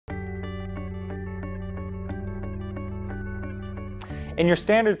In your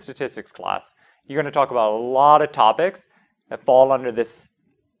standard statistics class, you're going to talk about a lot of topics that fall under this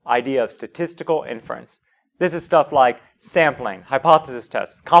idea of statistical inference. This is stuff like sampling, hypothesis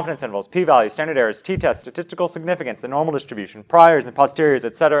tests, confidence intervals, p-values, standard errors, t-tests, statistical significance, the normal distribution, priors and posteriors,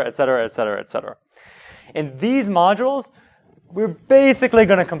 etc., etc., etc., etc. In these modules, we're basically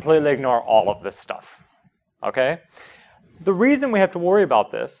going to completely ignore all of this stuff. Okay? The reason we have to worry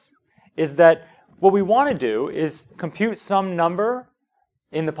about this is that what we want to do is compute some number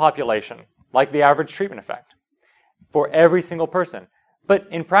in the population, like the average treatment effect, for every single person. But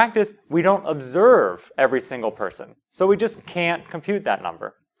in practice, we don't observe every single person, so we just can't compute that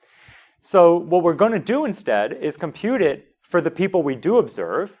number. So what we're going to do instead is compute it for the people we do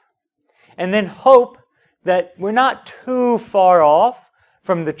observe, and then hope that we're not too far off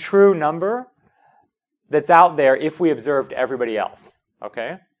from the true number that's out there if we observed everybody else.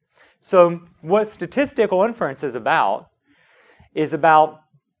 Okay? So what statistical inference is about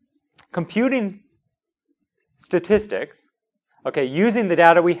computing statistics, okay, using the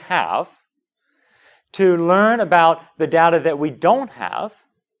data we have to learn about the data that we don't have,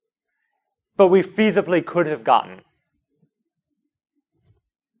 but we feasibly could have gotten.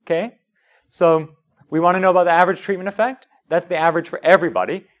 Okay? So we want to know about the average treatment effect. That's the average for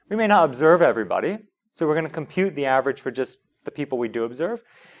everybody. We may not observe everybody, so we're going to compute the average for just the people we do observe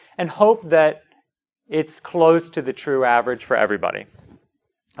and hope that it's close to the true average for everybody.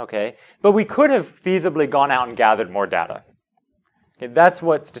 Okay? But we could have feasibly gone out and gathered more data. Okay, that's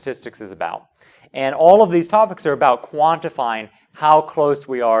what statistics is about. And all of these topics are about quantifying how close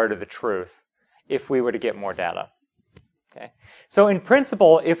we are to the truth if we were to get more data. Okay? So in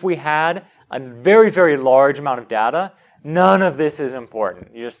principle, if we had a very, very large amount of data, none of this is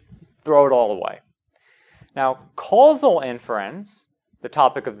important. You just throw it all away. Now, causal inference, the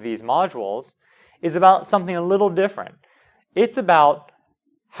topic of these modules, is about something a little different. It's about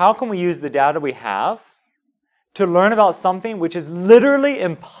how can we use the data we have to learn about something which is literally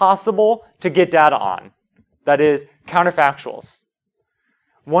impossible to get data on. That is, counterfactuals.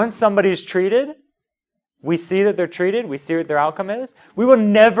 Once somebody's treated, we see that they're treated, we see what their outcome is. We will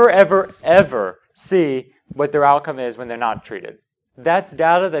never, ever, ever see what their outcome is when they're not treated. That's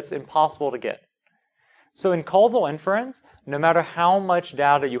data that's impossible to get. So in causal inference, no matter how much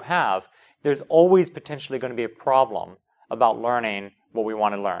data you have, there's always potentially going to be a problem about learning what we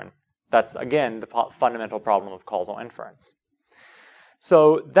want to learn. That's, again, the fundamental problem of causal inference.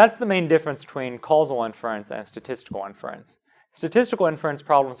 So that's the main difference between causal inference and statistical inference. Statistical inference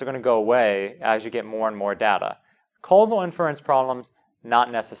problems are going to go away as you get more and more data. Causal inference problems,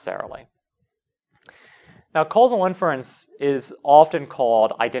 not necessarily. Now, causal inference is often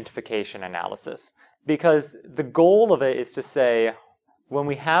called identification analysis because the goal of it is to say, when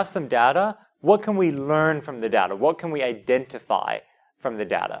we have some data, what can we learn from the data? What can we identify from the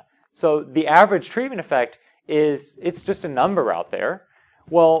data? So the average treatment effect it's just a number out there.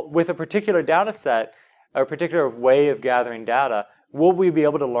 Well, with a particular data set, a particular way of gathering data, will we be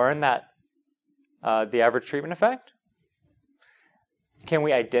able to learn that the average treatment effect? Can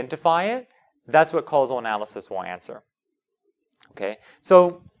we identify it? That's what causal analysis will answer. Okay,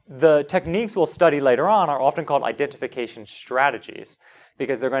 so the techniques we'll study later on are often called identification strategies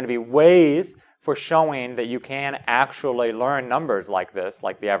because they're going to be ways for showing that you can actually learn numbers like this,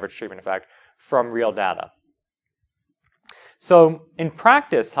 like the average treatment effect, from real data. So in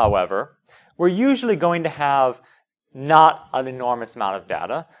practice, however, we're usually going to have not an enormous amount of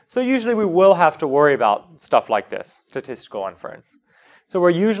data. So usually we will have to worry about stuff like this, statistical inference. So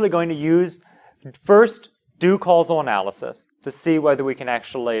we're usually going to first do causal analysis to see whether we can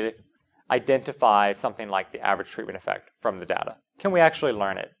actually identify something like the average treatment effect from the data. Can we actually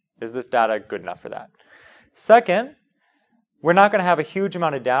learn it? Is this data good enough for that? Second, we're not going to have a huge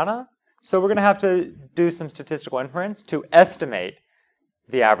amount of data, so we're going to have to do some statistical inference to estimate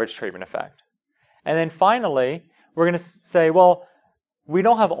the average treatment effect. And then finally, we're going to say, well, we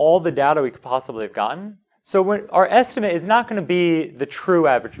don't have all the data we could possibly have gotten, so our estimate is not going to be the true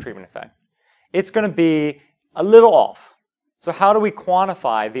average treatment effect. It's going to be a little off. So how do we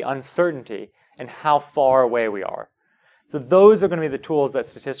quantify the uncertainty and how far away we are? So those are going to be the tools that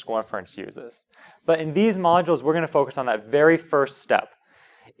statistical inference uses. But in these modules, we're going to focus on that very first step.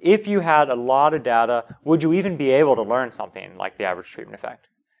 If you had a lot of data, would you even be able to learn something like the average treatment effect?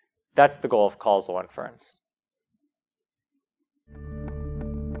 That's the goal of causal inference.